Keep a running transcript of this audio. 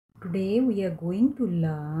Today we are going to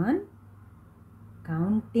learn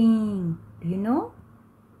counting. Do you know?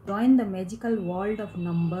 Join the magical world of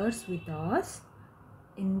numbers with us.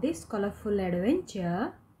 In this colorful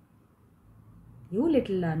adventure, you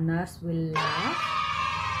little learners will laugh,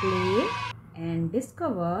 play and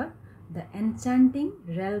discover the enchanting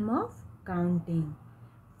realm of counting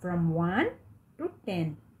from 1 to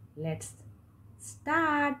 10. Let's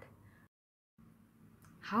start.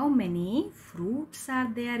 How many fruits are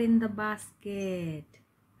there in the basket?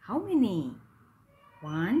 How many?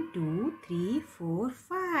 1, 2, 3, 4,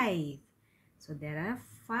 5. So there are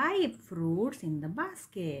 5 fruits in the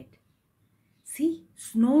basket. See,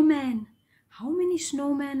 snowman. How many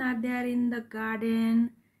snowmen are there in the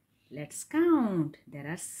garden? Let's count. There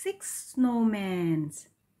are 6 snowmen.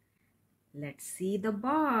 Let's see the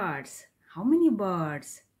birds. How many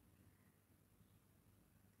birds?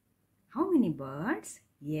 How many birds?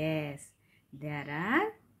 Yes, there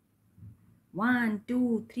are 1,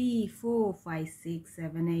 2, 3, 4, 5, 6,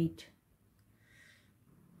 7, 8.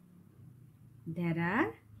 There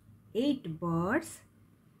are 8 birds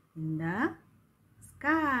in the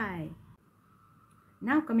sky.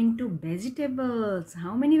 Now coming to vegetables.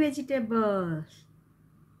 How many vegetables?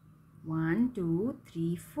 1, 2,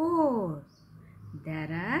 3, 4.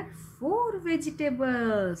 There are 4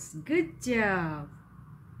 vegetables. Good job.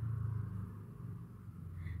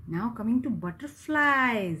 Now coming to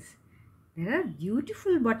butterflies. There are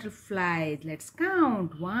beautiful butterflies. Let's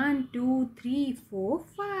count. 1, 2, 3, 4,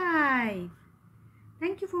 5.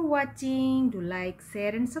 Thank you for watching. Do like,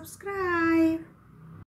 share and subscribe.